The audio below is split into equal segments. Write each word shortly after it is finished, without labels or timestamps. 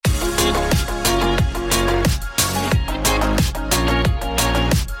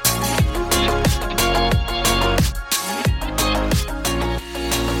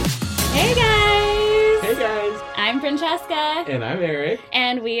And I'm Eric.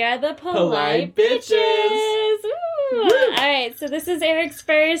 And we are the Polite Bitches. Woo. Alright, so this is Eric's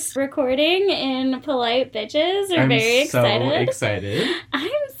first recording in Polite Bitches. We're very excited. I'm so excited. I'm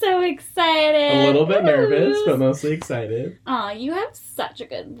so excited. A little bit nervous, but mostly excited. Aw, you have such a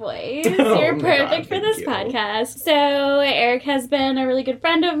good voice. Oh You're my perfect God, for this you. podcast. So, Eric has been a really good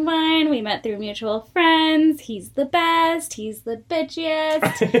friend of mine. We met through mutual friends. He's the best. He's the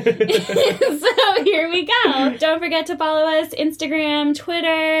bitchiest. So, here we go. Don't forget to follow us Instagram,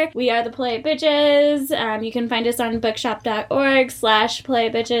 Twitter. We are the Polite Bitches. You can find us on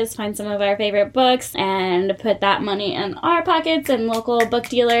bookshop.org/politebitches. Find some of our favorite books and put that money in our pockets and local book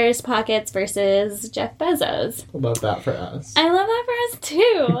dealers' pockets versus Jeff Bezos. Love that for us. I love that for us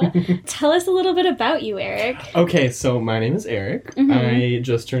too. Tell us a little bit about you, Eric. Okay, so my name is Eric. Mm-hmm. I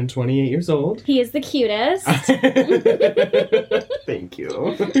just turned 28 years old. He is the cutest. Thank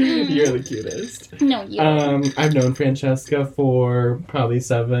you. You're the cutest. No, you. I've known Francesca for probably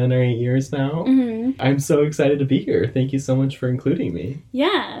 7 or 8 years now. Mm-hmm. I'm so excited to be here. Thank you so much for including me.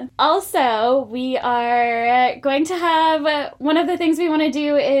 Yeah. Also, we are going to have, one of the things we want to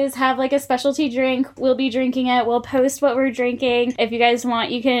do is have like a specialty drink. We'll be drinking it. We'll post what we're drinking. If you guys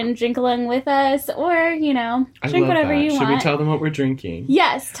want, you can drink along with us or, you know, drink whatever you want. Should we tell them what we're drinking?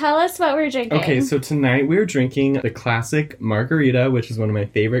 Yes, tell us what we're drinking. Okay, so tonight we're drinking the classic margarita, which is one of my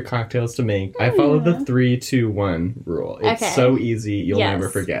favorite cocktails to make. I follow the 3-2-1 rule. It's so easy, you'll never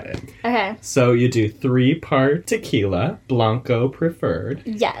forget it. Okay. So you do 3-part tequila, Blanco preferred.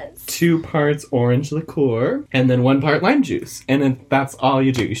 Yes. 2 parts orange liqueur, and then 1 part lime juice. And then that's all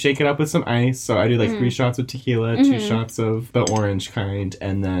you do. You shake it up with some ice. So I do like 3 shots of tequila, 2 shots of the orange kind,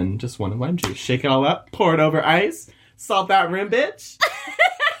 and then just 1 of lime juice. Shake it all up, pour it over ice, salt that rim, bitch.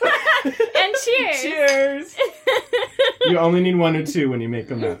 And cheers. Cheers. You only need 1 or 2 when you make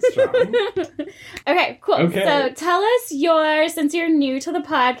them that strong. Okay, cool. Okay. So tell us since you're new to the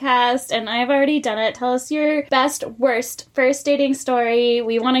podcast, and I've already done it, tell us your best, worst first dating story.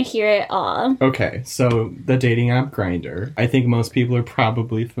 We want to hear it all. Okay, so the dating app Grindr. I think most people are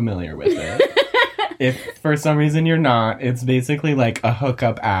probably familiar with it. If for some reason you're not, it's basically like a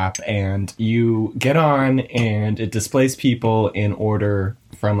hookup app, and you get on and it displays people in order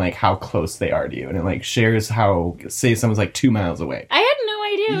from like how close they are to you, and it like shares how, say someone's like 2 miles away. I had no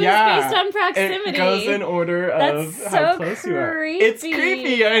idea it was based on proximity. It goes in order of how close you are. It's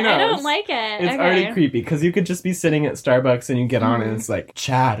creepy, I know. I don't like it. It's already creepy, because you could just be sitting at Starbucks and you get on and it's like,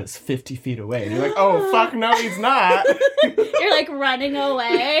 Chad is 50 feet away. And you're like, oh, fuck, no, he's not. You're like running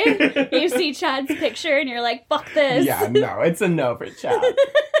away. You see Chad's picture and you're like, fuck this. Yeah, no, it's a no for Chad.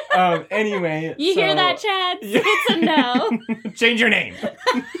 Anyway. You hear that, Chad? Yeah. It's a no. Change your name.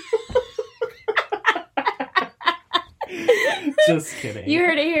 Just kidding. You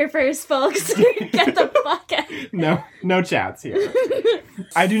heard it here first, folks. Get the fuck out. No chats here.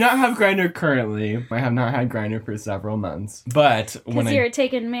 I do not have Grindr currently. I have not had Grindr for several months. But when you're a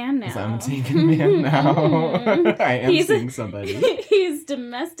taken man now. I'm a taken man now. I am seeing somebody. He's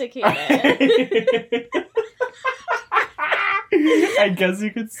domesticated. I guess you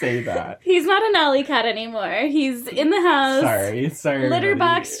could say that. He's not an alley cat anymore. He's in the house. Sorry. Litter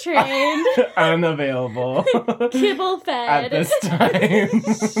box trained. Unavailable. Kibble fed. At this time.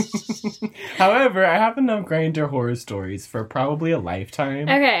 However, I have enough Grindr horror stories for probably a lifetime.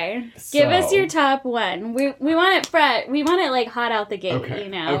 Okay. Give us your top 1. We want it fresh. We want it like hot out the gate, you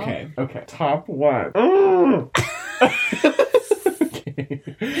know? Okay. Top 1.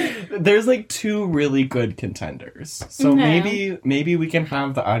 There's like 2 really good contenders. So maybe we can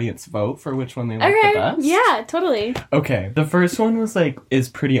have the audience vote for which one they like the best. Yeah, totally. Okay. The first one is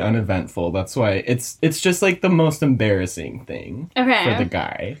pretty uneventful. That's why it's just like the most embarrassing thing for the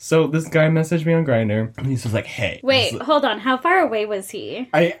guy. So this guy messaged me on Grindr and he's just like, hey. Wait, hold on. How far away was he?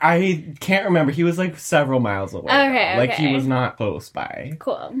 I can't remember. He was like several miles away. Okay. Like he was not close by.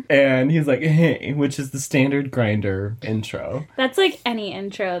 Cool. And he's like, hey, which is the standard Grindr intro. That's like any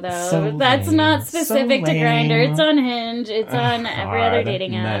intro though. So That's lame. not specific to lame. Grindr. It's on Hinge. It's on every other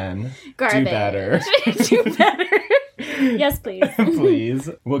dating app. Men, Garbage. do better. Do better. Yes, please. Please.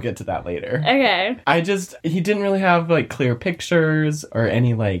 We'll get to that later. Okay. He didn't really have like clear pictures or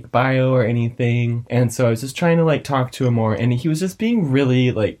any like bio or anything. And so I was just trying to like talk to him more, and he was just being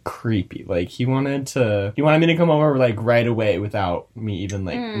really like creepy. Like he wanted me to come over like right away without me even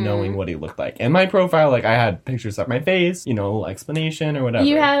like knowing what he looked like. And my profile, like I had pictures of my face, you know, explanation or whatever.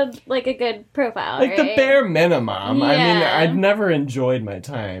 You had like a good profile, like right? the bare minimum. Yeah. I mean, I'd never enjoyed my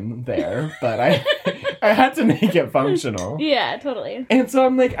time there, but I had to make it functional. professional. Yeah, totally. And so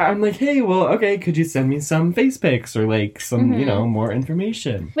I'm like, hey, well, okay, could you send me some face pics or like some, you know, more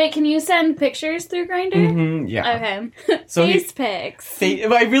information? Wait, can you send pictures through Grindr? Yeah. Okay. So face pics.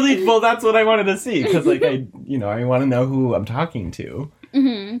 Well, that's what I wanted to see because like I want to know who I'm talking to.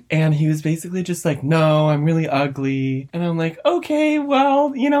 And he was basically just like, no, I'm really ugly. And I'm like, okay,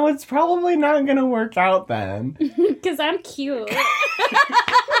 well, you know, it's probably not gonna work out then. Because I'm cute.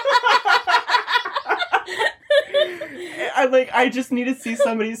 I just need to see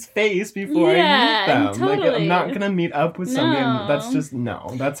somebody's face before I meet them. Totally. Like, I'm not gonna meet up with somebody. And that's just,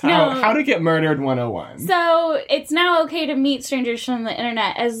 that's how to get murdered 101. So, it's now okay to meet strangers from the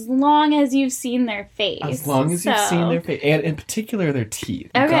internet as long as you've seen their face. As long as you've seen their face. And in particular, their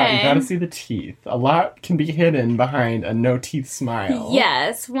teeth. Okay. You gotta see the teeth. A lot can be hidden behind a no-teeth smile.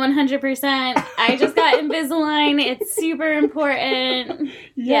 Yes, 100%. I just got Invisalign. It's super important.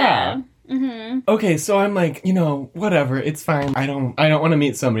 Yeah. Okay, so I'm like, you know, whatever, it's fine. I don't want to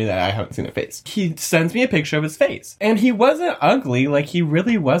meet somebody that I haven't seen their face. He sends me a picture of his face. And he wasn't ugly, like he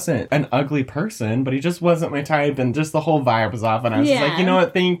really wasn't an ugly person, but he just wasn't my type and just the whole vibe was off and I was just like, you know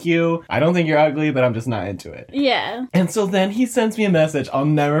what, thank you. I don't think you're ugly, but I'm just not into it. Yeah. And so then he sends me a message. I'll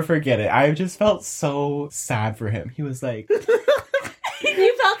never forget it. I just felt so sad for him. He was like...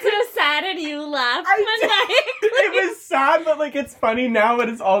 You felt so sad and you laughed maniacally. It was sad, but like it's funny now, but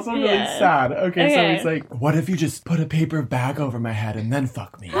it's also really sad. Okay, so he's like, what if you just put a paper bag over my head and then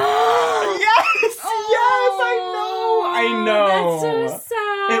fuck me? Yes, I know. That's so sad.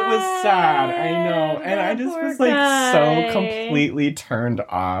 It was sad, I know. And I just was like so completely turned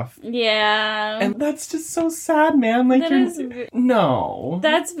off. Yeah. And that's just so sad, man. Like, no.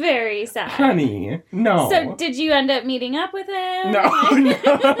 That's very sad. Honey, no. So did you end up meeting up with him? No. No,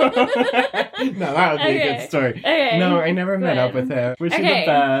 that would be a good story. Okay. No, I never met up with him. Which is the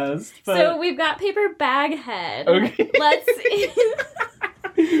best. But... So we've got paper bag head. Okay.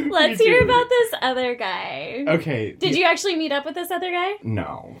 Let's hear about this other guy. Okay. Did you actually meet up with this other guy?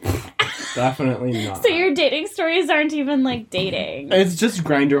 No. Definitely not. So your dating stories aren't even like dating. It's just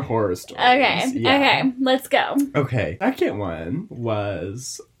Grindr horror stories. Okay. Yeah. Okay. Let's go. Okay. Second one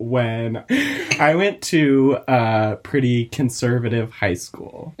was when I went to a pretty conservative high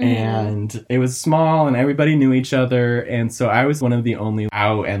school. And it was small and everybody knew each other. And so I was one of the only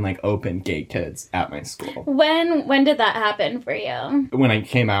out and like open gay kids at my school. When did that happen for you? When I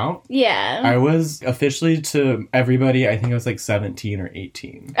came out? Yeah. I was officially to everybody, I think I was like 17 or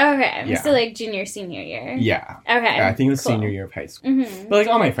 18. Okay. Yeah. So like junior, senior year. Yeah. Okay. Yeah, I think it was senior year of high school. But like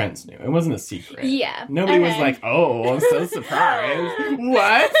all my friends knew. It wasn't a secret. Yeah. Nobody was like, oh, I'm so surprised.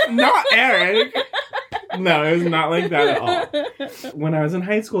 What? Not Eric. No, it was not like that at all. When I was in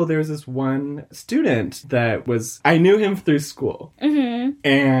high school, there was this one student that I knew him through school.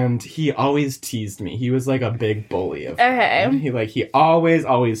 And he always teased me. He was like a big bully of mine. He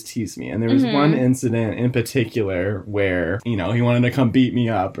always teased me. And there was one incident in particular where, you know, he wanted to come beat me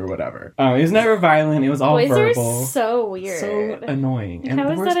up or whatever. It was never violent. It was all Boys verbal. Are so weird. So annoying. And How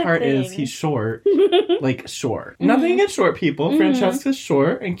the is worst that a part thing? is he's short. Like short. Nothing against short people. Francesca's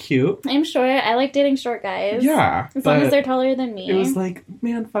short and cute. I'm short. I like dating short guys. Yeah. As long as they're taller than me. It was like,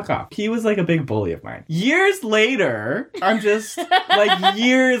 man, fuck off. He was like a big bully of mine. Years later, I'm just like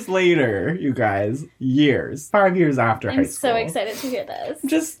years later, you guys. Years. 5 years after high school. I'm so excited to hear this.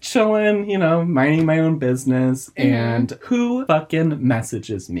 Just chilling, you know, minding my own business. And who fucking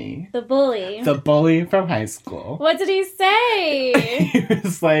messages me? The bully. The bully from high school. What did he say? He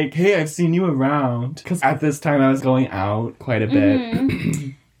was like, hey, I've seen you around. Because at this time I was going out quite a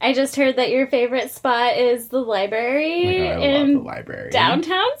bit. I just heard that your favorite spot is the library I love the library.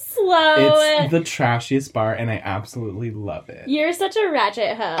 Downtown Slow. It's the trashiest bar, and I absolutely love it. You're such a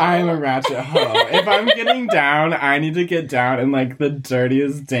ratchet hoe. I'm a ratchet hoe. If I'm getting down, I need to get down in, like, the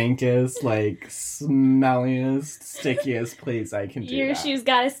dirtiest, dankest, like, smelliest, stickiest place I can do Your that. shoes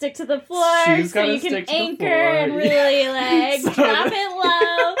gotta stick to the floor Shoes so gotta you can stick to the anchor floor. and really, like, So drop it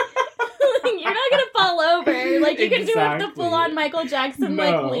low. You're not gonna fall over. Like, you can do it the full-on Michael Jackson,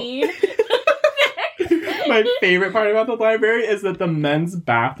 like, lean. My favorite part about the library is that the men's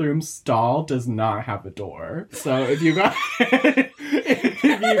bathroom stall does not have a door. So if you got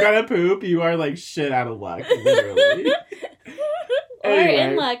a poop, you are like shit out of luck, literally. Or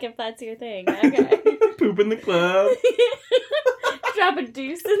in luck if that's your thing. Okay. Poop in the club. Drop a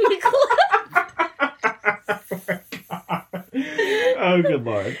deuce in the club. Oh, good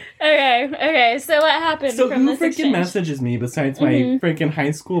lord. Okay, so what happened so from who this freaking exchange? messages me besides my freaking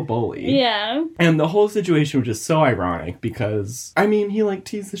high school bully? Yeah. And the whole situation was just so ironic because, I mean, he, like,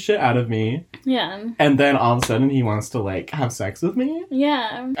 teased the shit out of me. Yeah. And then all of a sudden he wants to, like, have sex with me?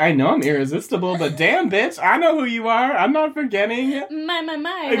 Yeah. I know I'm irresistible, but damn, bitch, I know who you are. I'm not forgetting. My.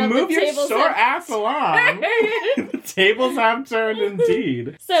 Like, move your short ass along. The tables have turned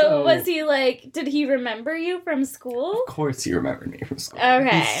indeed. So was he like, did he remember you from school? Of course he remembered me from school.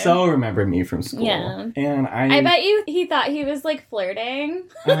 Okay. He so remembered me from school. Yeah. And I bet he thought he was, like, flirting.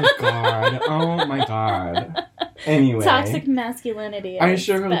 Oh, God. Oh, my God. Anyway. Toxic masculinity. I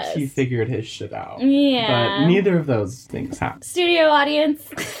sure hope he figured his shit out. Yeah. But neither of those things happened. Studio audience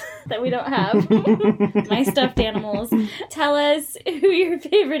that we don't have. My stuffed animals. Tell us who your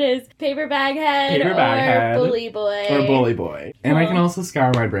favorite is. Paper bag head or bully boy. Or bully boy. And I can also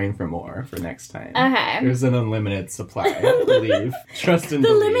scour my brain for more for next time. Okay. There's an unlimited supply, I believe. Trust and the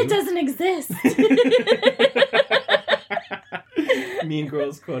believe. limit doesn't exist. Mean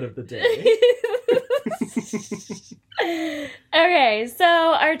Girls quote of the day. Okay, so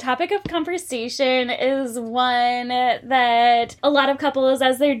our topic of conversation is one that a lot of couples,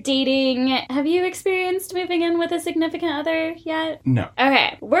 as they're dating, have you experienced moving in with a significant other yet? No.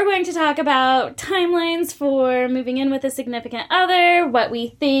 Okay, we're going to talk about timelines for moving in with a significant other, what we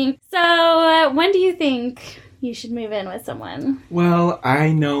think. So, when do you think you should move in with someone? Well,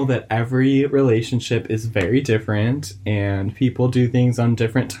 I know that every relationship is very different and people do things on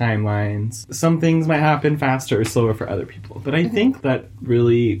different timelines. Some things might happen faster or slower for other people, but I think that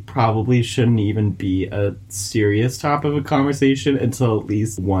really probably shouldn't even be a serious topic of a conversation until at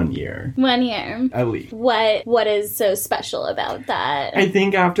least 1 year. 1 year. At least. What is so special about that? I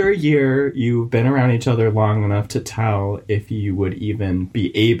think after a year, you've been around each other long enough to tell if you would even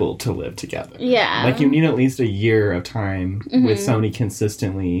be able to live together. Yeah. Like, you need at least a year of time with somebody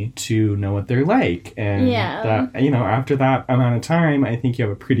consistently to know what they're like. And that, after that amount of time, I think you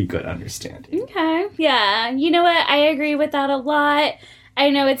have a pretty good understanding. Okay. Yeah. You know what? I agree with that a lot. I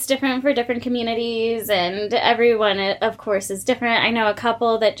know it's different for different communities, and everyone, of course, is different. I know a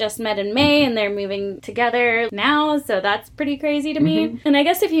couple that just met in May, and they're moving together now, so that's pretty crazy to me. And I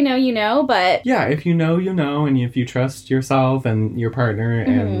guess if you know, you know, but... Yeah, if you know, you know, and if you trust yourself and your partner,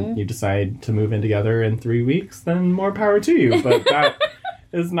 and you decide to move in together in 3 weeks, then more power to you, but that...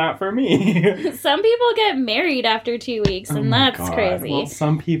 is not for me. Some people get married after 2 weeks, and that's crazy. Well,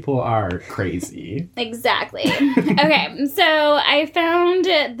 some people are crazy. Exactly. Okay, so I found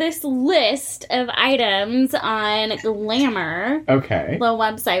this list of items on Glamour. Okay. The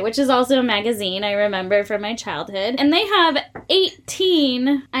website, which is also a magazine I remember from my childhood. And they have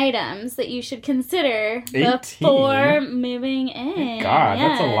 18 items that you should consider 18? Before moving in. God,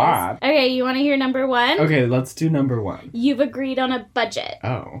 that's a lot. Okay, you want to hear number one? Okay, let's do number one. You've agreed on a budget.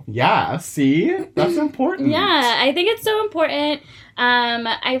 Oh, yeah, see? That's important. Yeah, I think it's so important.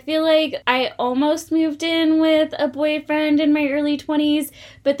 I feel like I almost moved in with a boyfriend in my early 20s,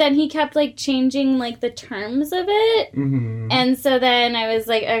 but then he kept, like, changing, like, the terms of it. Mm-hmm. And so then I was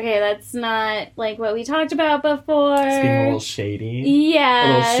like, okay, that's not, like, what we talked about before. It's being a little shady. Yeah. A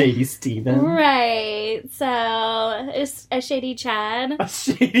little shady Steven. Right. So, it's a shady Chad. A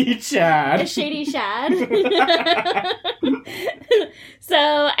shady Chad. A shady Chad. So,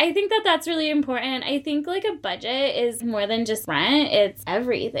 I think that that's really important. I think, like, a budget is more than just rent. It's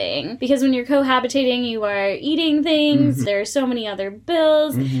everything. Because when you're cohabitating, you are eating things. Mm-hmm. There are so many other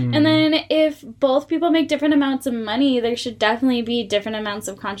bills. Mm-hmm. And then if both people make different amounts of money, there should definitely be different amounts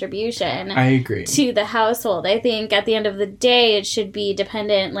of contribution. I agree. To the household. I think at the end of the day, it should be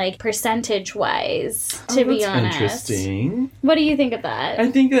dependent, like, percentage-wise, to be honest. Interesting. What do you think of that?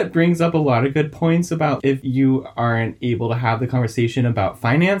 I think that brings up a lot of good points about if you aren't able to have the conversation about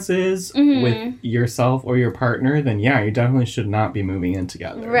finances with yourself or your partner, then yeah, you definitely should not be moving in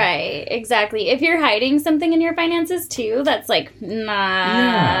together. Right, exactly. If you're hiding something in your finances too, that's like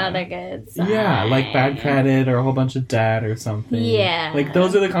not a good sign. Yeah, like bad credit or a whole bunch of debt or something. Yeah. Like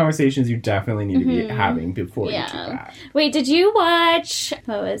those are the conversations you definitely need to be having before you do that. Wait, did you watch,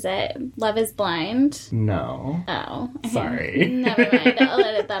 what was it? Love is Blind? No. Oh. Sorry. Never mind, I'll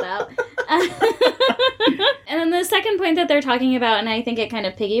edit that out. And then the second point that they're talking about, and I think it kind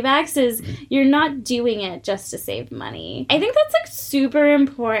of piggybacks, is you're not doing it just to save money. I think that's like super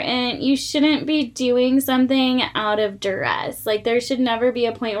important. You shouldn't be doing something out of duress. Like there should never be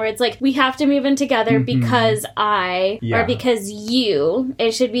a point where it's like, we have to move in together because or because you.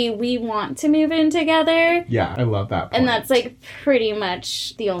 It should be, we want to move in together. Yeah, I love that point. And that's like pretty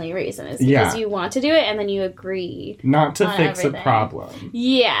much the only reason is because you want to do it and then you agree. Not to fix everything. A problem.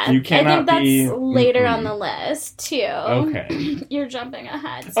 Yeah. You cannot I think that's later on the list too. Okay. You're jumping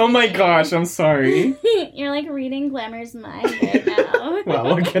ahead. Oh my gosh, I'm sorry. You're like reading Glamour's mind right now. Well,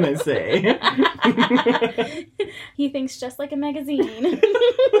 what can I say? He thinks just like a magazine.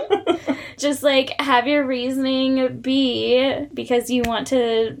 Just, like, have your reasoning be because you want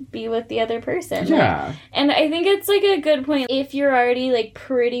to be with the other person. Yeah. Like, and I think it's, like, a good point if you're already, like,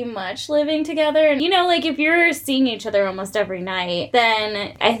 pretty much living together. And, you know, like, if you're seeing each other almost every night,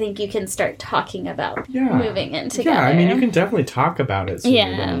 then I think you can start talking about moving in together. Yeah, I mean, you can definitely talk about it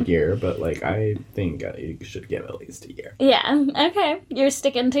sooner than a year, but, like, I think you should give at least a year. Yeah, okay. You're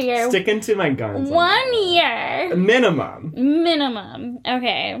sticking to my guns. 1 year. Minimum.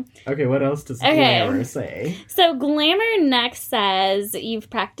 Okay. Okay, what else does Glamour say? So Glamour next says you've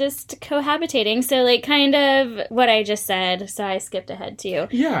practiced cohabitating. So, like, kind of what I just said. So I skipped ahead too.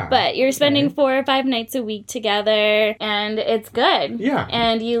 Yeah. But you're spending 4 or 5 nights a week together, and it's good. Yeah.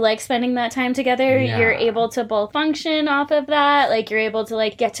 And you like spending that time together. Yeah. You're able to both function off of that. Like, you're able to,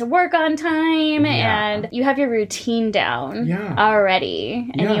 like, get to work on time, and you have your routine down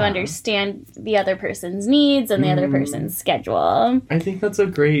already. And you understand the other person's needs and the other person's schedule. I think that's a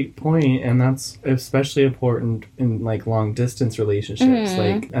great point, and that's especially important in, like, long distance relationships.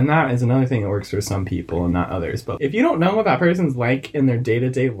 Like, and that is another thing that works for some people and not others. But if you don't know what that person's like in their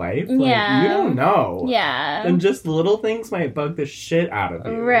day-to-day life, like, you don't know. Yeah. Then just little things might bug the shit out of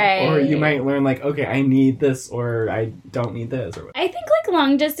you. Right. Or you might learn, like, okay, I need this, or I don't need this, or whatever. I think, like,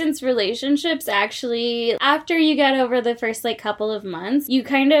 long distance relationships actually, after you get over the first, like, couple of months, you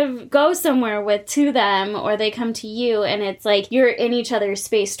kind of go somewhere to them, or they come to you, and it's like you're in each other's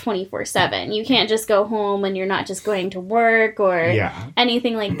space 24/7. You can't just go home and you're not just going to work or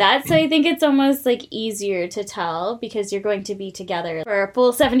anything like that. So I think it's almost, like, easier to tell because you're going to be together for a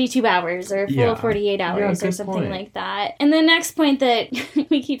full 72 hours or a full 48 hours or something like that. And the next point that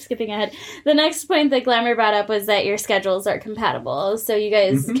we keep skipping ahead, the next point that Glamour brought up was that your schedules are compatible. So you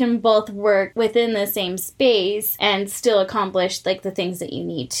guys can both work within the same space and still accomplish, like, the things that you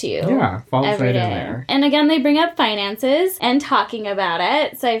need to. Yeah, falls right in there. And again, they bring up finances and talking about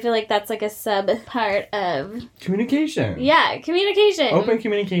it. So I feel like that's, like, a sub part of communication. Yeah, communication. Open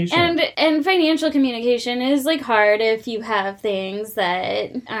communication. And financial communication is, like, hard if you have things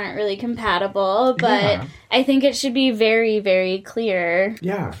that aren't really compatible, but I think it should be very, very clear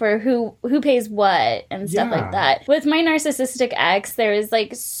for who pays what and stuff like that. With my narcissistic ex, there was,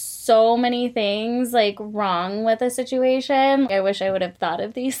 like, so many things, like, wrong with the situation. I wish I would have thought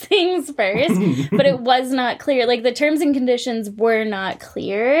of these things first, but it was not clear. Like, the terms and conditions were not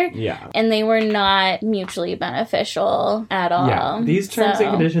clear. Yeah. And they were not mutually beneficial at all. Yeah. These terms and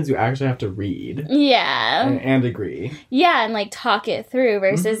conditions you actually have to read. Yeah. And agree. Yeah, and, like, talk it through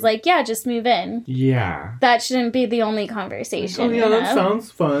versus, like, just move in. Yeah. That shouldn't be the only conversation. Oh, yeah, that sounds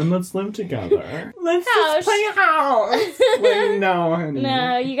fun. Let's live together. Let's just play house. Like, no, honey.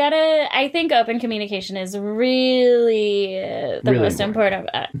 No, you gotta, I think open communication is really the most important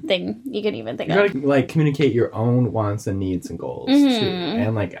thing you can even think of. You gotta, like, communicate your own wants and needs and goals, too.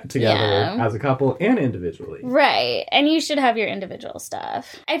 And, like, together as a couple and individually. Right. And you should have your individual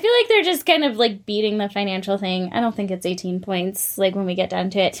stuff. I feel like they're just kind of, like, beating the financial thing. I don't think it's 18 points, like, when we get down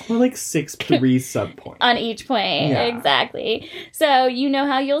to it. Well, like, 3 sub-points. On each point. Yeah. Exactly. So, you know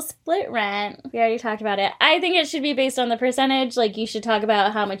how you'll split rent. We already talked about it. I think it should be based on the percentage. Like, you should talk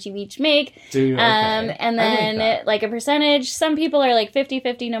about how much you each make. Okay. And then, like, a percentage. Some people are, like,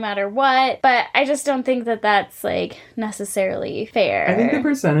 50-50 no matter what. But I just don't think that that's, like, necessarily fair. I think the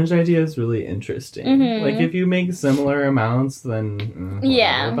percentage idea is really interesting. Like, if you make similar amounts, then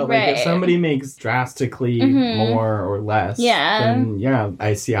whatever. But, like, if somebody makes drastically more or less, then,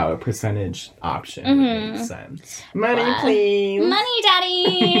 I see how a percentage option would make sense. Money, please. Money,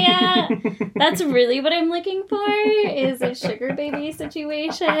 daddy. That's really what I'm looking for, is a sugar baby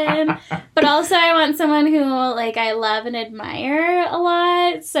situation. But also I want someone who, like, I love and admire a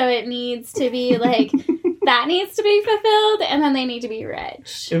lot. So it needs to be, like, that needs to be fulfilled, and then they need to be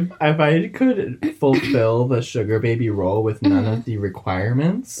rich. If I could fulfill the sugar baby role with none of the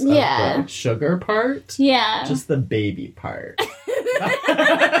requirements of the sugar part, just the baby part.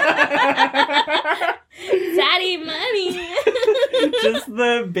 Daddy money. Just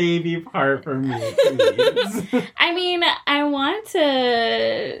the baby part for me, please. I mean, I want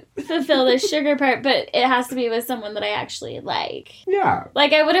to fulfill the sugar part, but it has to be with someone that I actually like. Yeah.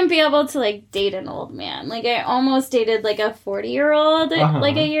 Like, I wouldn't be able to, like, date an old man. Like, I almost dated, like, a 40-year-old,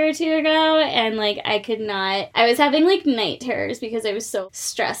 like, a year or two ago, and, like, I could not. I was having, like, night terrors because I was so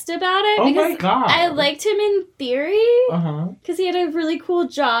stressed about it. Oh, my God. I liked him in theory. Because he had a really cool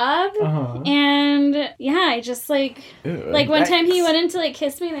job. And, yeah, I just, like... Like, one time he went in to, like,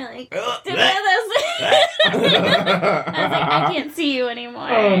 kiss me, and I, like, did I was like, I can't see you anymore.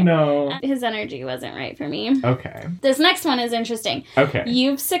 Oh, no. His energy wasn't right for me. Okay. This next one is interesting. Okay.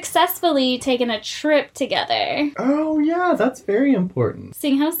 You've successfully taken a trip together. Oh, yeah, that's very important.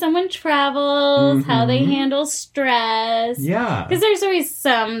 Seeing how someone travels, how they handle stress. Yeah. Because there's always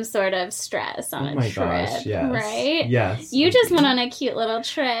some sort of stress on a trip. Oh my gosh, yes. Right? Yes. You just went on a cute little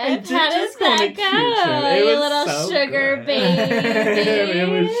trip. How does that go? You little sugar good.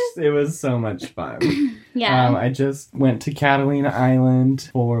 baby. It was so much fun. Yeah. I just went to Catalina Island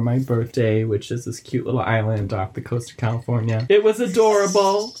for my birthday, which is this cute little island off the coast of California. It was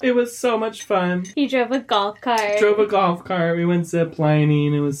adorable. It was so much fun. He drove a golf cart. We went zip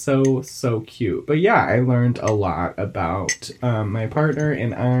lining. It was so cute. But yeah, I learned a lot about my partner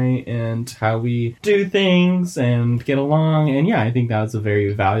and I and how we do things and get along. And yeah, I think that was a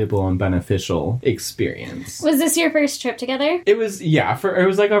very valuable and beneficial experience. Was this your first trip together? It was, yeah. It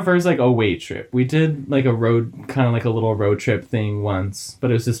was like our first like away trip. We did like a road, kind of like a little road trip thing once, but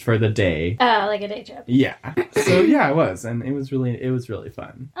it was just for the day. Oh, like a day trip. Yeah. So yeah, it was, and it was really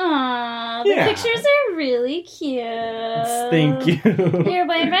fun. Aww, the pictures are really cute. Thank you. Your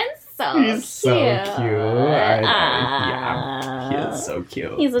boyfriend's so He's cute. so cute. Yeah, he is so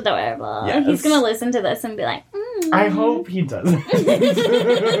cute. He's adorable. Yes. He's gonna listen to this and be like, I hope he doesn't.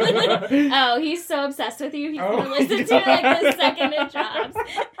 Oh, he's so obsessed with you. He's gonna listen to it like the second it drops.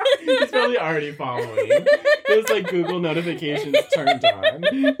 He's probably already following. His like Google notifications turned on.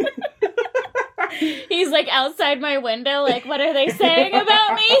 He's like outside my window, like, what are they saying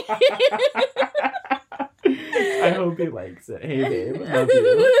about me? I hope he likes it. Hey, babe, love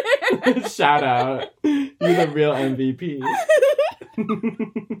you. Shout out. You're the real MVP.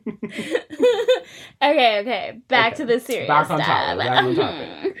 Okay. Back to the serious Back on stuff.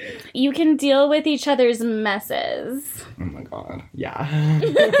 topic. You can deal with each other's messes. Oh my god. Yeah.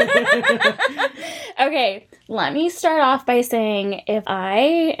 Okay, let me start off by saying if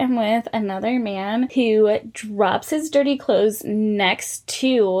I am with another man who drops his dirty clothes next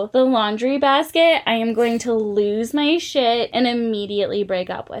to the laundry basket, I am going to lose my shit and immediately break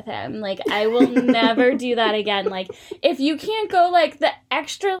up with him. Like, I will never do that again. Like, if you can't go like the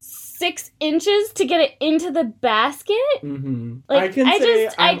extra 6 inches to get it into the basket, like, I can say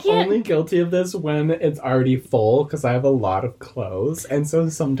I'm only guilty of this when it's already full because I have a lot of clothes, and so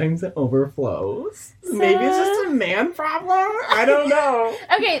sometimes it overflows. So... Maybe it's just a man problem? I don't know.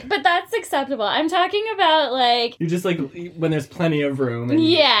 Okay, but that's acceptable. I'm talking about, like... You just, like, when there's plenty of room. And,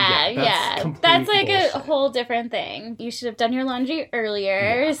 yeah. That's like bullshit. a whole different thing. You should have done your laundry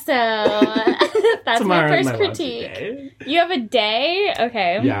earlier, so... that's Tomorrow's my first critique. You have a day?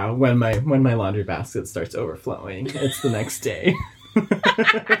 Okay. Yeah, when my laundry basket starts overflowing, it's the next day.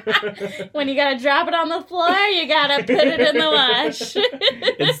 When you gotta drop it on the floor, you gotta put it in the wash.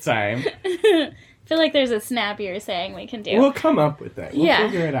 It's time. I feel like there's a snappier saying we can do. We'll come up with it. We'll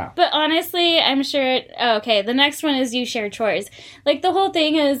figure it out. But honestly, I'm sure... okay, the next one is you share chores. Like, the whole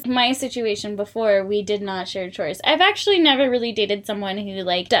thing is, my situation before, we did not share chores. I've actually never really dated someone who,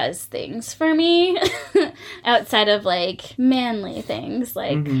 like, does things for me. Outside of, like, manly things,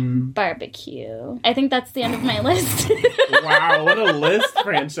 like barbecue. I think that's the end of my list. Wow, what a list,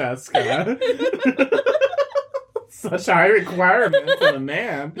 Francesca. Such high requirements for the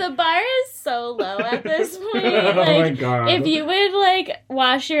man. The bar is so low at this point. Oh my god. If you would, like,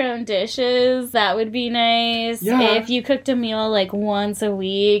 wash your own dishes, that would be nice. Yeah. If you cooked a meal, like, once a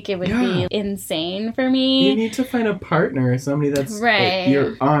week, it would be insane for me. You need to find a partner, somebody that's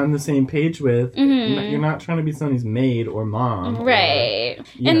you're on the same page with. You're not trying to be somebody's maid or mom. Right.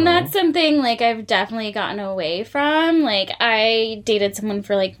 Or, that's something, like, I've definitely gotten away from. Like, I dated someone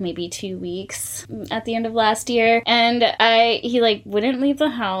for, like, maybe 2 weeks at the end of last year. And he, like, wouldn't leave the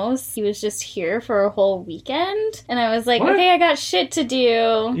house. He was just here for a whole weekend. And I was like, okay, I got shit to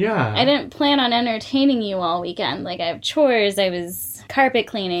do. Yeah. I didn't plan on entertaining you all weekend. Like, I have chores. I was carpet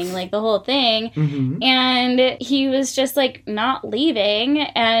cleaning, like, the whole thing. And he was just, like, not leaving.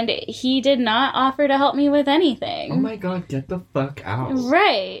 And he did not offer to help me with anything. Oh my god, get the fuck out.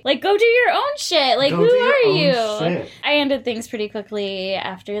 Right. Like, go do your own shit. Like, who are you? Shit. I ended things pretty quickly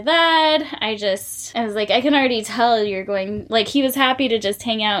after that. I was like, I can already tell you're going, like, he was happy to just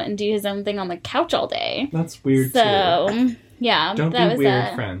hang out and do his own thing on the couch all day. That's weird, so, too. Yeah. Don't that be was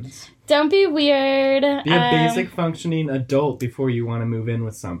weird friends. Don't be weird. Be a basic functioning adult before you want to move in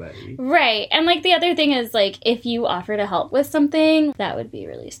with somebody. Right. And, like, the other thing is, like, if you offer to help with something, that would be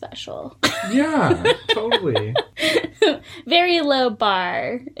really special. Yeah, totally. Very low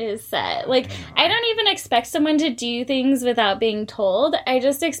bar is set. Like, I don't even expect someone to do things without being told. I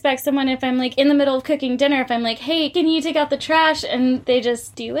just expect someone, if I'm, like, in the middle of cooking dinner, if I'm like, hey, can you take out the trash? And they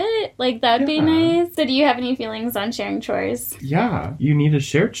just do it. Like, that'd be nice. So do you have any feelings on sharing chores? Yeah, you need to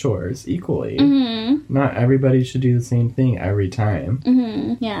share chores equally. Mm-hmm. Not everybody should do the same thing every time.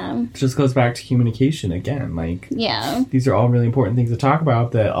 Mm-hmm. Yeah. It just goes back to communication again. Like, yeah. These are all really important things to talk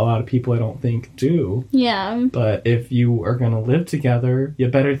about that a lot of people I don't think do. Yeah. But if you are going to live together, you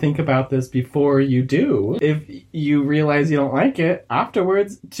better think about this before you do. If you realize you don't like it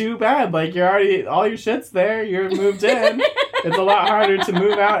afterwards, too bad. Like, you're already, all your shit's there, you're moved in. It's a lot harder to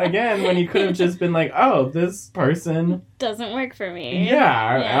move out again when you could have just been like, oh, this person doesn't work for me.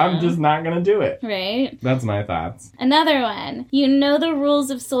 Yeah, I'm just not going to do it. Right. That's my thoughts. Another one. You know the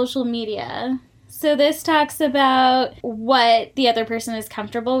rules of social media. So this talks about what the other person is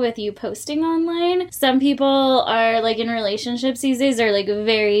comfortable with you posting online. Some people are, like, in relationships these days are, like,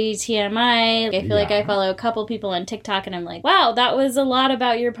 very TMI. I feel like I follow a couple people on TikTok and I'm like, wow, that was a lot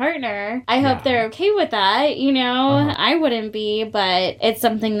about your partner. I hope they're okay with that, you know? I wouldn't be, but it's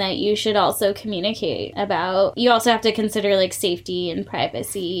something that you should also communicate about. You also have to consider, like, safety and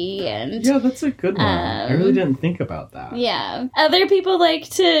privacy and... Yeah, that's a good one. I really didn't think about that. Yeah. Other people like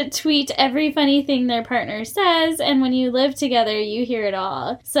to tweet every funny thing their partner says, and when you live together, you hear it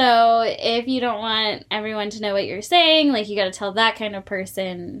all. So if you don't want everyone to know what you're saying, like, you gotta tell that kind of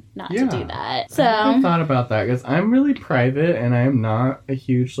person not to do that. So I haven't thought about that because I'm really private and I'm not a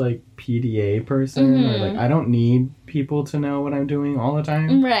huge, like, PDA person. Or, like, I don't need people to know what I'm doing all the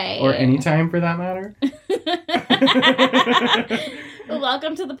time. Right. Or anytime, for that matter.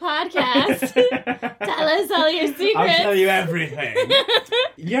 Welcome to the podcast. Tell us all your secrets. I'll tell you everything.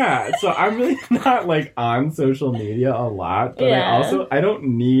 Yeah, so I'm really not, like, on social media a lot, but I don't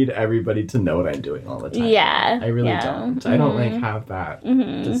need everybody to know what I'm doing all the time. Yeah. I really don't. I don't, like, have that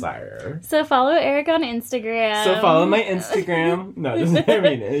desire. So follow Eric on Instagram. So follow my Instagram. No, just, I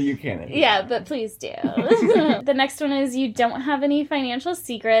mean, you can't. Yeah, but please do. The next one is you don't have any financial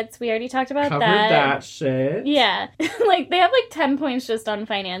secrets. We already talked about Covered that. that shit. Yeah. Like, they have, like, 10 points just on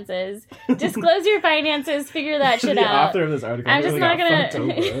finances. Disclose your finances. Figure that shit the out. Author of this article I'm really just not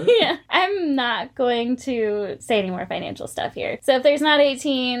gonna... Yeah. I'm not going to say any more financial stuff here. So if there's not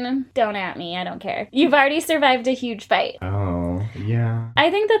 18, don't at me. I don't care. You've already survived a huge fight. Oh, yeah.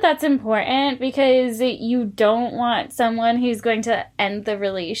 I think that that's important because you don't want someone who's going to end the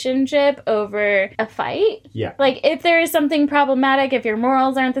relationship over a fight. Yeah. Like, if there is something problematic, if your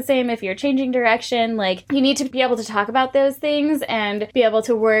morals aren't the same, if you're changing direction, like, you need to be able to talk about those things and be able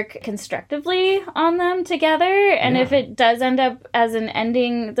to work constructively on them together. And if it does end up as an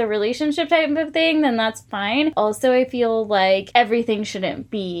ending the relationship type of thing, then that's fine. Also, I feel like everything shouldn't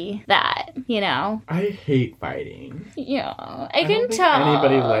be that, you know? I hate fighting. Yeah, I don't can think tell.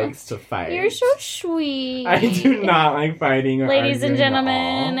 Anybody likes to fight. You're so sweet. I do not like fighting or Ladies and arguing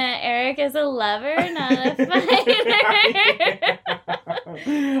gentlemen, Eric is a lover, not a fighter.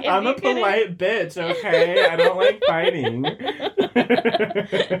 I'm a polite bitch, okay? I don't like fighting.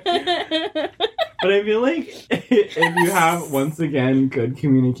 But I feel like if you have, once again, good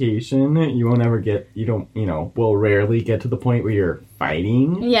communication, you won't ever get, will rarely get to the point where you're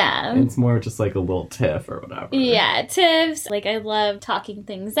fighting. Yeah. It's more just like a little tiff or whatever. Yeah, tiffs. Like, I love talking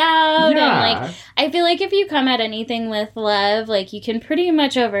things out. Yeah. And, like, I feel like if you come at anything with love, like, you can pretty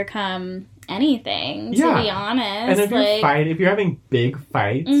much overcome anything, to be honest. And if you're having big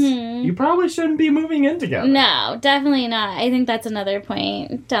fights, you probably shouldn't be moving in together. No, definitely not. I think that's another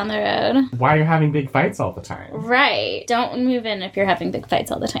point down the road. Why you're having big fights all the time. Right. Don't move in if you're having big fights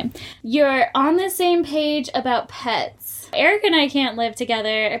all the time. You're on the same page about pets. Eric and I can't live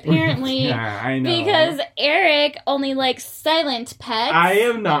together, apparently. Yeah, I know. Because Eric only likes silent pets. I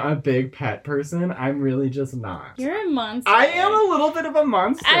am not a big pet person. I'm really just not. You're a monster. I am a little bit of a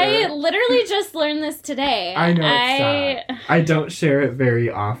monster. I literally just learned this today. I know, it's sad. I don't share it very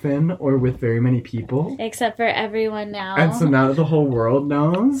often or with very many people. Except for everyone now. And so now that the whole world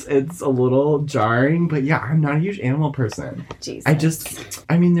knows, it's a little jarring. But yeah, I'm not a huge animal person. Jesus.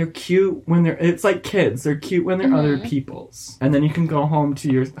 They're cute when it's like kids. They're cute when they're other people's. And then you can go home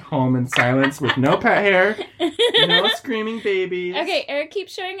to your home in silence with no pet hair, no screaming babies. Okay, Eric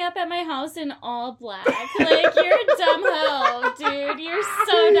keeps showing up at my house in all black. Like, you're a dumb hoe, dude. You're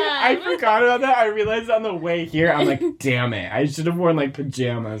so dumb. I forgot about that. I realized on the way here, I'm like, damn it. I should have worn, like,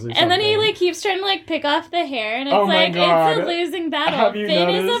 pajamas or something. And then he, like, keeps trying to, like, pick off the hair, and it's Oh my like, God. it's a losing battle. Have you Finn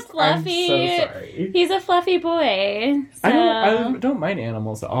is noticed? a fluffy... I'm so sorry. He's a fluffy boy. So. I don't mind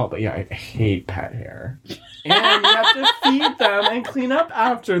animals at all, but yeah, I hate pet hair. And you have to feed them and clean up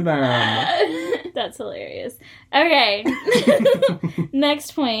after them. That's hilarious. Okay.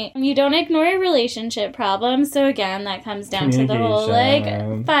 Next point. You don't ignore relationship problems. So again, that comes down to the whole, like,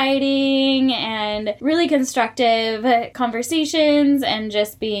 fighting and really constructive conversations and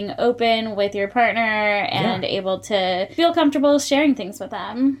just being open with your partner and able to feel comfortable sharing things with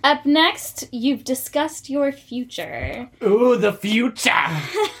them. Up next, you've discussed your future. Ooh, the future!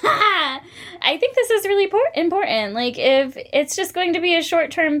 I think this is really important. Like, if it's just going to be a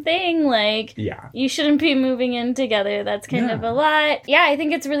short-term thing, like, you shouldn't be moving in together. That's kind of a lot. Yeah, I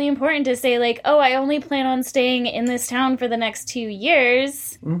think it's really important to say, like, oh, I only plan on staying in this town for the next 2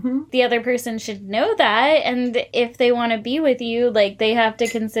 years. Mm-hmm. The other person should know that. And if they want to be with you, like, they have to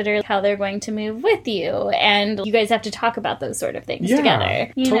consider how they're going to move with you. And you guys have to talk about those sort of things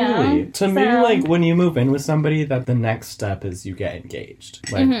together. You totally. know? To me, like, when you move in with somebody, that the next step is you get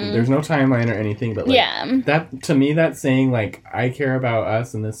engaged. Like, there's no timeline or anything, but, like, that, to me, that's saying, like, I care about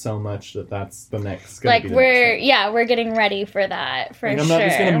us and this so much that's the next. Like, we're getting ready for that, for like, sure. I'm not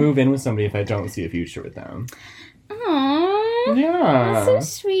just going to move in with somebody if I don't see a future with them. Aww. Yeah. That's so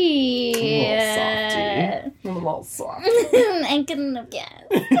sweet. I'm a little softy. I couldn't have guessed.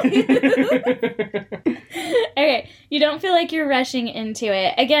 Okay, you don't feel like you're rushing into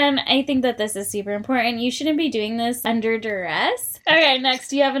it. Again, I think that this is super important. You shouldn't be doing this under duress. Okay,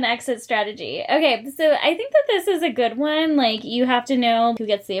 next, you have an exit strategy. Okay, so I think that this is a good one. Like, you have to know who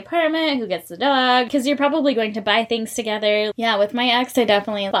gets the apartment, who gets the dog, because you're probably going to buy things together. Yeah, with my ex, I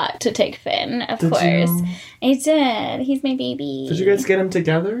definitely thought to take Finn, of course. I did. He's my baby. Did you guys get him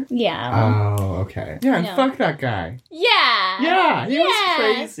together? Yeah. Oh, okay. Yeah, and fuck that guy. Yeah. Yeah, he was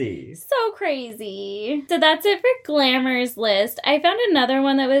crazy. So crazy. So that's it for Glamour's list. I found another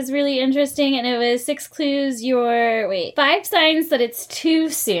one that was really interesting, and it was 5 signs that it's too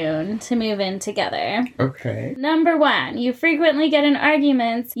soon to move in together. Okay. Number 1, you frequently get in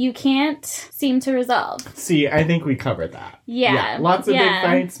arguments you can't seem to resolve. See, I think we covered that. Yeah. Lots of big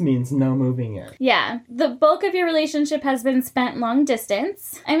fights means no moving in. Yeah. The bulk of your relationship has been spent long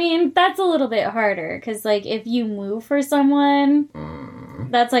distance. I mean, that's a little bit harder, because, like, if you move for someone...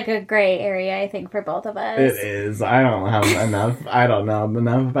 That's like a gray area, I think, for both of us. It is. I don't know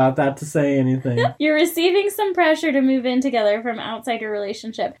enough about that to say anything. You're receiving some pressure to move in together from outside your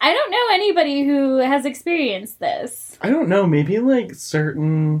relationship. I don't know anybody who has experienced this. I don't know. Maybe, like,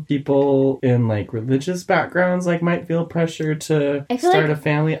 certain people in, like, religious backgrounds, like, might feel pressure to start a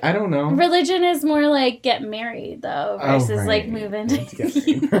family. I don't know. Religion is more like get married, though, versus, like, move in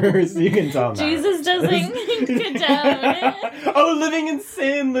together. So you can tell that. Jesus doesn't condone. Oh, living in sin.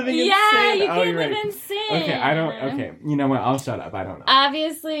 Yeah, you can live in sin. Okay, you know what? I'll shut up. I don't know.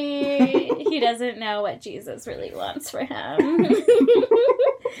 Obviously, he doesn't know what Jesus really wants for him.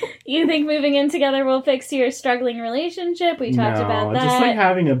 You think moving in together will fix your struggling relationship? We talked about that. Just like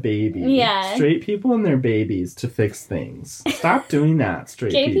having a baby. Yeah. Straight people and their babies to fix things. Stop doing that,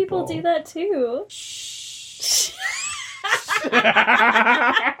 straight people. Gay people do that too. Shh.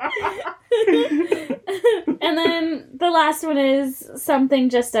 And then the last one is something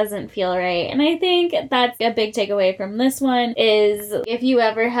just doesn't feel right. And I think that's a big takeaway from this one is if you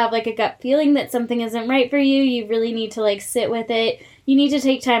ever have like a gut feeling that something isn't right for you, you really need to like sit with it. You need to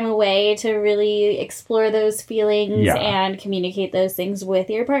take time away to really explore those feelings and communicate those things with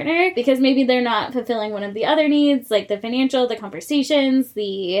your partner because maybe they're not fulfilling one of the other needs, like the financial, the conversations,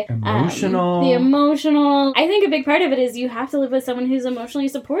 the emotional. I think a big part of it is you have to live with someone who's emotionally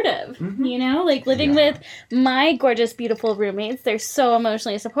supportive, you know? Like living with my gorgeous, beautiful roommates. They're so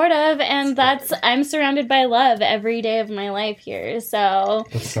emotionally supportive and I'm surrounded by love every day of my life here. So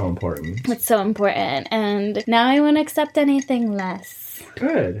that's so important. It's so important. And now I won't accept anything less.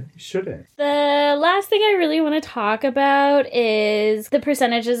 Good. You shouldn't. The last thing I really want to talk about is the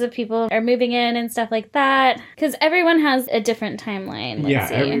percentages of people are moving in and stuff like that. Because everyone has a different timeline. Let's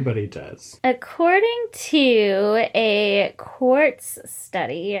see. Everybody does. According to a Quartz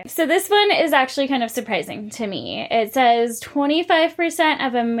study. So this one is actually kind of surprising to me. It says 25%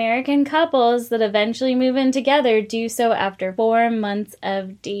 of American couples that eventually move in together do so after 4 months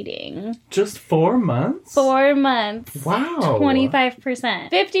of dating. Just 4 months? 4 months. Wow. 25%.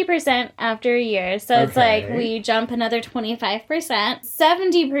 50% after a year. So it's like we jump another 25%.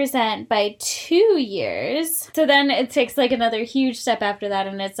 70% by 2 years. So then it takes like another huge step after that.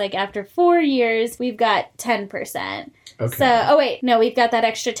 And it's like after 4 years, we've got 10%. Okay. So, we've got that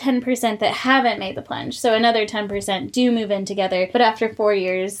extra 10% that haven't made the plunge. So another 10% do move in together. But after 4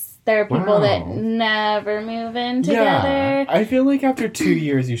 years, there are people that never move in together. Yeah. I feel like after 2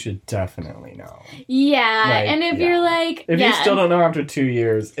 years, you should definitely know. Yeah. Like, and if you're like... If you still don't know after 2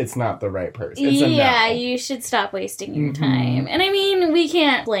 years, it's not the right person. It's a no. You should stop wasting your time. And I mean, we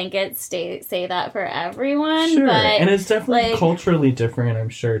can't blanket say that for everyone. Sure. But, and it's definitely culturally different, I'm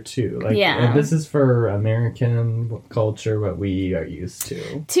sure, too. Like, and this is for American culture, what we are used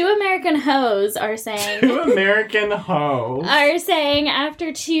to. 2 American hoes are saying... 2 American hoes. Are saying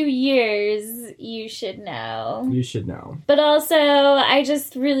after 2 years, you should know. You should know. But also, I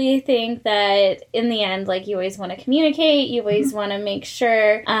just really think that in the end, like, you always want to communicate. You always want to make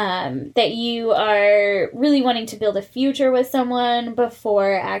sure that you are really wanting to build a future with someone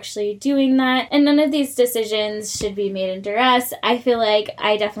before actually doing that. And none of these decisions should be made in duress. I feel like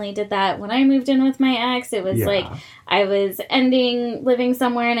I definitely did that when I moved in with my ex. It was like... I was ending living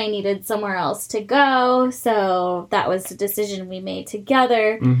somewhere and I needed somewhere else to go. So that was the decision we made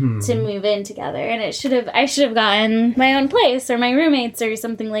together to move in together. And I should have gotten my own place or my roommates or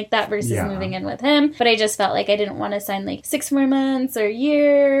something like that versus moving in with him. But I just felt like I didn't want to sign like 6 more months or a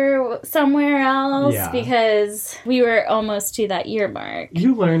year somewhere else because we were almost to that year mark.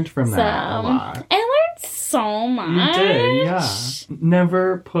 You learned from that a lot. I learned so much. You did, yeah.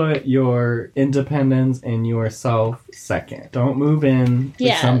 Never put your independence and yourself second. Don't move in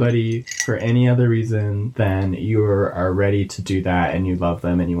to somebody for any other reason than you are ready to do that and you love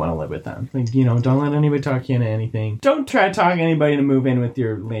them and you want to live with them. Like, don't let anybody talk you into anything. Don't try to talk anybody to move in with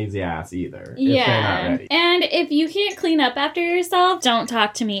your lazy ass either. If they're not ready. And if you can't clean up after yourself, don't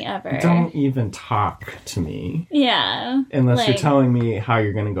talk to me ever. Don't even talk to me. Yeah. Unless you're telling me how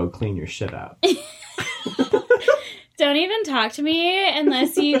you're going to go clean your shit up. Don't even talk to me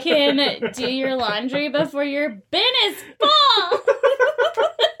unless you can do your laundry before your bin is full.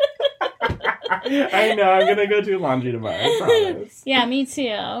 I know, I'm gonna go do laundry tomorrow, I promise. Yeah, me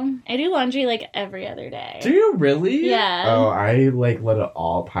too. I do laundry like every other day. Do you really? Yeah. Oh, I let it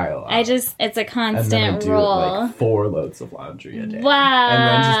all pile up. It's a constant and then I roll. do 4 loads of laundry a day. Wow. And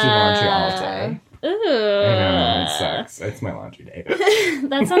then just do laundry all day. Ooh. I know, it sucks. It's my laundry day.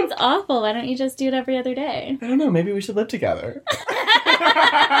 That sounds awful. Why don't you just do it every other day? I don't know, maybe we should live together.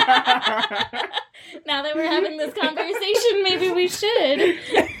 Now that we're having this conversation, maybe we should.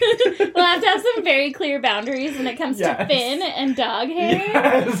 We'll have to have some very clear boundaries when it comes to Finn and dog hair.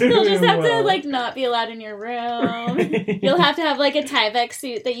 Yes, You'll just have to, not be allowed in your room. You'll have to have, a Tyvek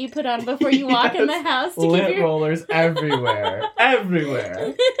suit that you put on before you walk in the house. To Lint keep your... rollers everywhere.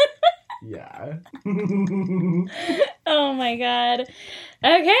 Everywhere. Yeah. Oh my god.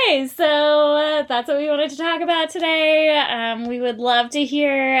 Okay, so that's what we wanted to talk about today. We would love to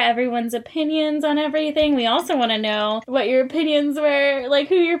hear everyone's opinions on everything. We also want to know what your opinions were,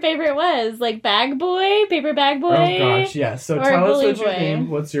 who your favorite was. Bag boy? Paper bag boy? Oh gosh, yes. So tell us what you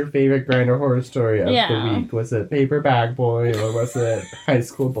think. What's your favorite Grindr horror story of the week? Was it paper bag boy or was it high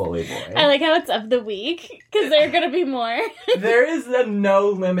school bully boy? I like how it's of the week, because there are going to be more. There is no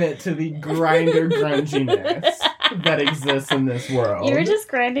limit to the Grindr grunginess that exists in this world. You were just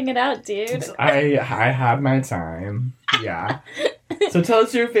grinding it out, dude. I had my time. Yeah. So tell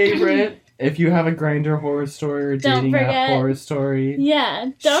us your favorite. If you have a Grindr horror story or dating app horror story,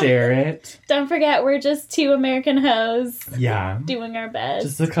 share it. Don't forget, we're just 2 American hoes. Yeah. Doing our best.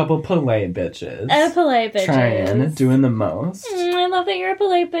 Just a couple polite bitches. Polite bitches. Doing the most. I love that you're a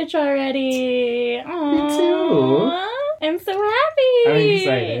polite bitch already. Aww. Me too. I'm so happy. I'm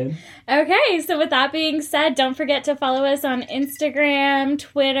excited. Okay, so with that being said, don't forget to follow us on Instagram,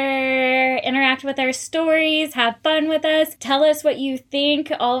 Twitter, interact with our stories, have fun with us, tell us what you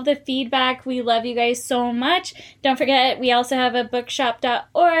think, all of the feedback. We love you guys so much. Don't forget, we also have a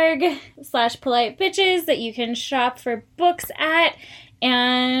bookshop.org/politebitches that you can shop for books at.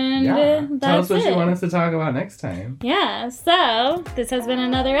 And that's tell us what it. you want us to talk about next time. Yeah, so this has been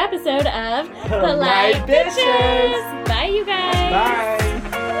another episode of Polite Bitches. Bye, you guys. Bye.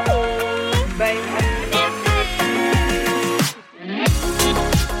 Bye.